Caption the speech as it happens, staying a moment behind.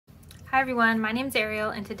Hi everyone, my name's Ariel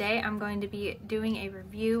and today I'm going to be doing a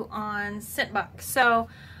review on Scentbox. So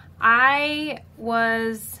I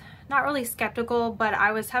was not really skeptical, but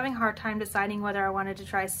I was having a hard time deciding whether I wanted to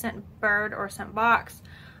try Scentbird or Scentbox.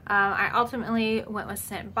 I ultimately went with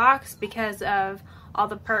Scentbox because of all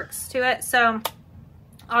the perks to it. So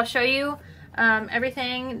I'll show you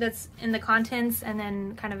everything that's in the contents and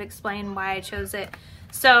then kind of explain why I chose it.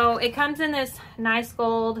 So it comes in this nice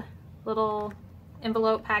gold little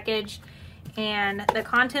envelope package, and the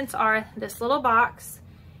contents are this little box,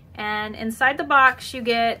 and inside the box you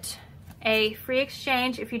get a free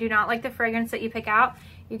exchange. If you do not like the fragrance that you pick out,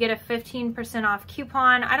 you get a 15% off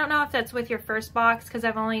coupon. I don't know if that's with your first box because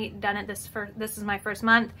I've only done it this is my first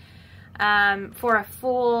month, for a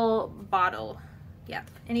full bottle. Yeah,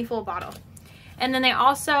 any full bottle. And then they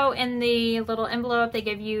also, in the little envelope, they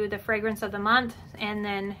give you the fragrance of the month, and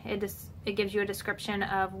then it gives you a description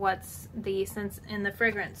of what's the scents in the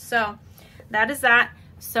fragrance. So that is that.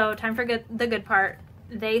 So time for the good part.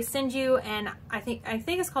 They send you an, I think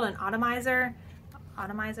it's called an atomizer,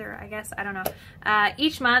 I guess, I don't know,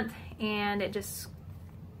 each month, and it just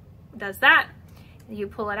does that. You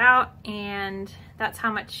pull it out, and that's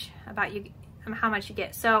how much you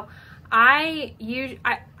get. So I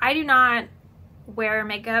do not wear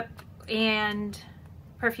makeup and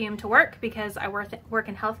perfume to work because I work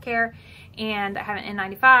in healthcare, and I have an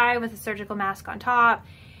N95 with a surgical mask on top.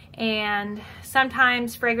 And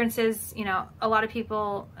sometimes fragrances, you know, a lot of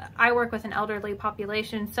people, I work with an elderly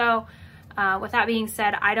population, so with that being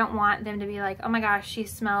said, I don't want them to be like, oh my gosh, she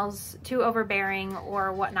smells too overbearing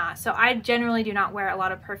or whatnot. So I generally do not wear a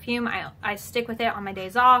lot of perfume. I stick with it on my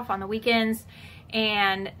days off, on the weekends,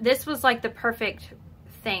 and this was like the perfect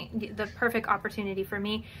thing, the perfect opportunity for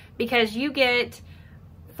me, because you get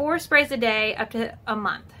 4 sprays a day up to a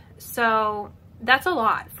month. So that's a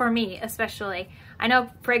lot for me, especially. I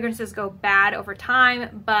know fragrances go bad over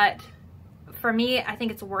time, but for me, I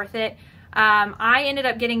think it's worth it. I ended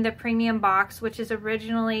up getting the premium box, which is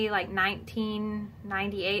originally like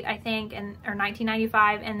 $19.98, I think, or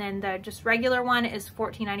 $19.95, and then the just regular one is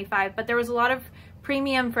 $14.95. But there was a lot of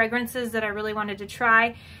premium fragrances that I really wanted to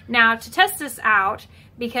try. Now, to test this out,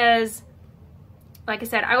 because like I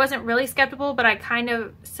said, I wasn't really skeptical, but I kind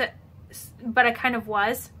of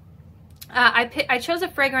was. I chose a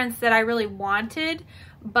fragrance that I really wanted,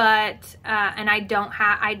 but and I don't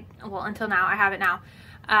have, well, until now, I have it now.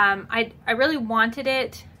 I really wanted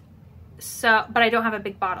it, so, but I don't have a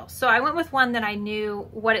big bottle. So I went with one that I knew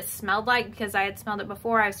what it smelled like because I had smelled it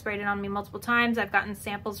before. I've sprayed it on me multiple times. I've gotten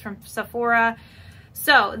samples from Sephora.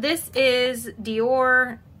 So this is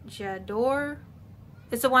Dior J'adore.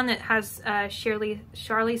 It's the one that has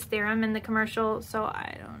Charlize Theron in the commercial. So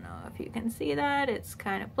I don't know if you can see that. It's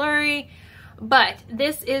kind of blurry. But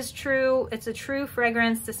this is true. It's a true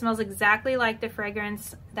fragrance. This smells exactly like the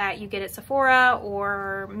fragrance that you get at Sephora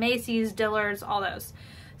or Macy's, Dillard's, all those.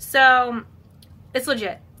 So it's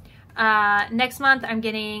legit. Next month I'm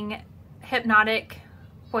getting Hypnotic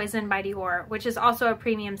Poison by Dior, which is also a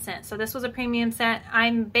premium scent. So this was a premium scent.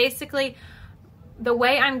 I'm basically, the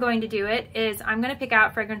way I'm going to do it is I'm going to pick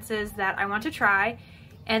out fragrances that I want to try,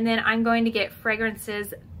 and then I'm going to get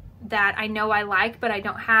fragrances that I know I like but I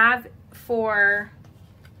don't have for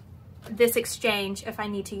this exchange if I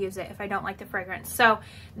need to use it, if I don't like the fragrance. So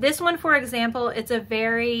this one, for example, it's a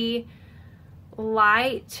very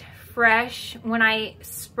light, fresh. When I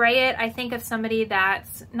spray it, I think of somebody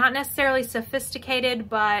that's not necessarily sophisticated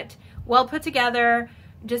but well put together,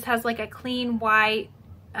 just has like a clean white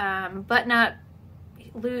button-up,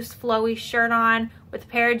 loose, flowy shirt on with a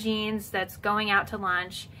pair of jeans that's going out to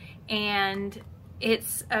lunch. And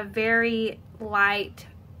it's a very light,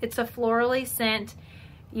 it's a florally scent.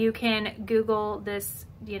 You can Google this,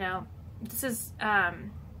 you know, this is,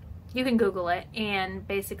 you can Google it and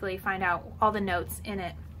basically find out all the notes in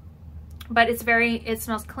it. But it's it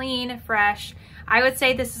smells clean, fresh. I would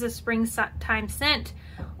say this is a springtime scent,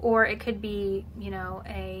 or it could be, you know,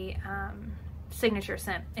 a signature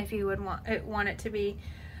scent if you would want it to be.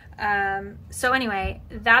 So anyway,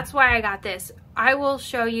 that's why I got this. I will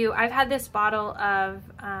show you, I've had this bottle of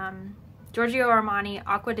Giorgio Armani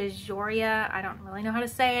Acqua di Gioia, I don't really know how to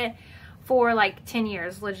say it, for like 10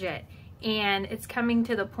 years, legit. And it's coming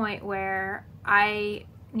to the point where I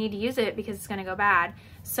need to use it because it's gonna go bad.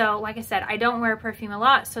 So like I said, I don't wear perfume a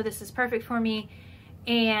lot, so this is perfect for me,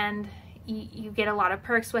 and you get a lot of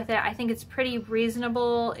perks with it. I think it's pretty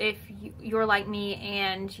reasonable if you're like me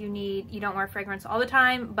and you don't wear fragrance all the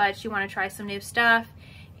time, but you want to try some new stuff.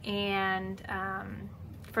 And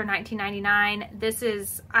for $19.99, this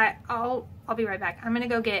is, I'll be right back. I'm gonna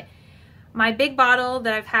go get my big bottle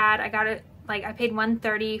that I've had. I got it like I paid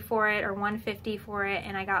 $130 for it or $150 for it,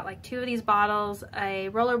 and I got like 2 of these bottles, a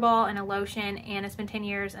roller ball and a lotion, and it's been 10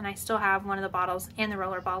 years and I still have one of the bottles and the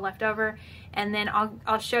roller ball left over. And then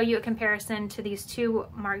I'll show you a comparison to these 2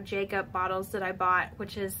 Marc Jacob bottles that I bought,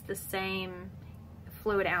 which is the same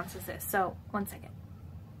fluid ounce as this. So 1 second.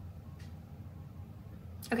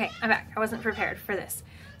 Okay, I'm back. I wasn't prepared for this.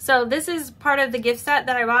 So this is part of the gift set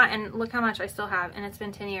that I bought, and look how much I still have, and it's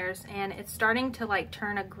been 10 years, and it's starting to like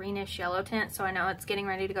turn a greenish yellow tint, so I know it's getting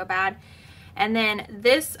ready to go bad. And then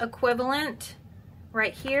this equivalent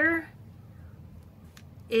right here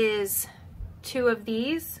is 2 of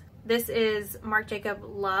these. This is Marc Jacob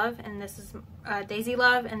Love, and this is Daisy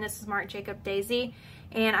Love, and this is Marc Jacob Daisy.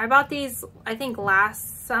 And I bought these, I think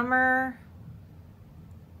last summer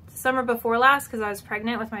before last, because I was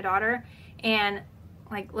pregnant with my daughter, and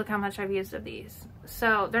like look how much I've used of these.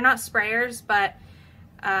 So they're not sprayers, but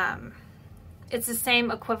it's the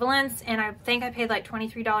same equivalence, and I think I paid like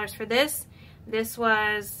 $23 for this. This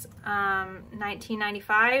was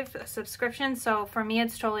 $19.95 a subscription, so for me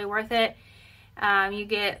it's totally worth it. You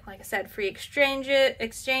get, like I said, free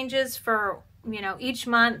exchanges for, you know, each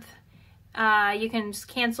month. You can just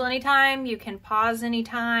cancel anytime, you can pause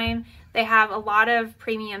anytime. They have a lot of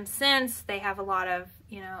premium scents. They have a lot of,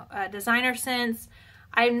 you know, designer scents.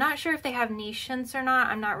 I'm not sure if they have niche scents or not.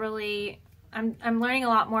 I'm not really, I'm learning a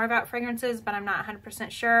lot more about fragrances, but I'm not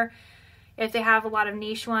 100% sure if they have a lot of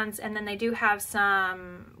niche ones. And then they do have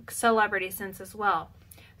some celebrity scents as well.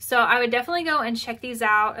 So I would definitely go and check these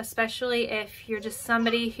out, especially if you're just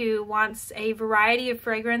somebody who wants a variety of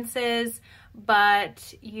fragrances,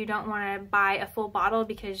 but you don't want to buy a full bottle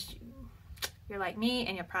because you're like me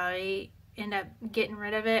and you'll probably end up getting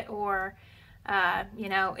rid of it, or you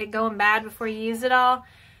know, it going bad before you use it all.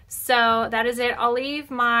 So that is it. I'll leave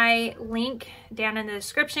my link down in the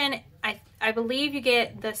description. I believe you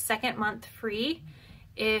get the 2nd month free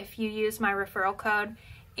if you use my referral code,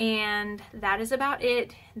 and that is about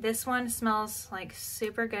it. This one smells like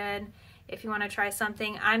super good. If you want to try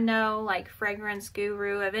something, I'm no like fragrance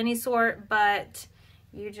guru of any sort, but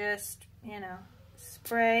you just, you know,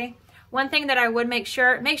 spray. One thing that I would make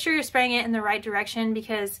sure you're spraying it in the right direction,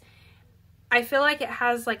 because I feel like it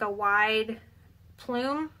has like a wide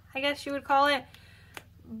plume, I guess you would call it,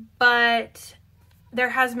 but there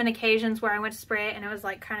has been occasions where I went to spray it and it was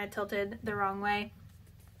like kind of tilted the wrong way.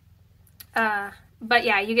 But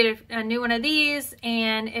yeah, you get a new one of these,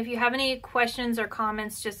 and if you have any questions or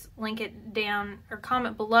comments, just link it down or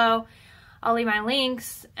comment below. I'll leave my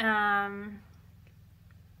links. And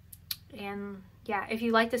yeah, if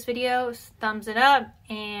you like this video, thumbs it up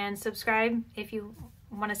and subscribe if you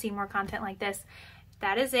want to see more content like this.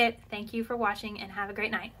 That is it. Thank you for watching and have a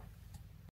great night.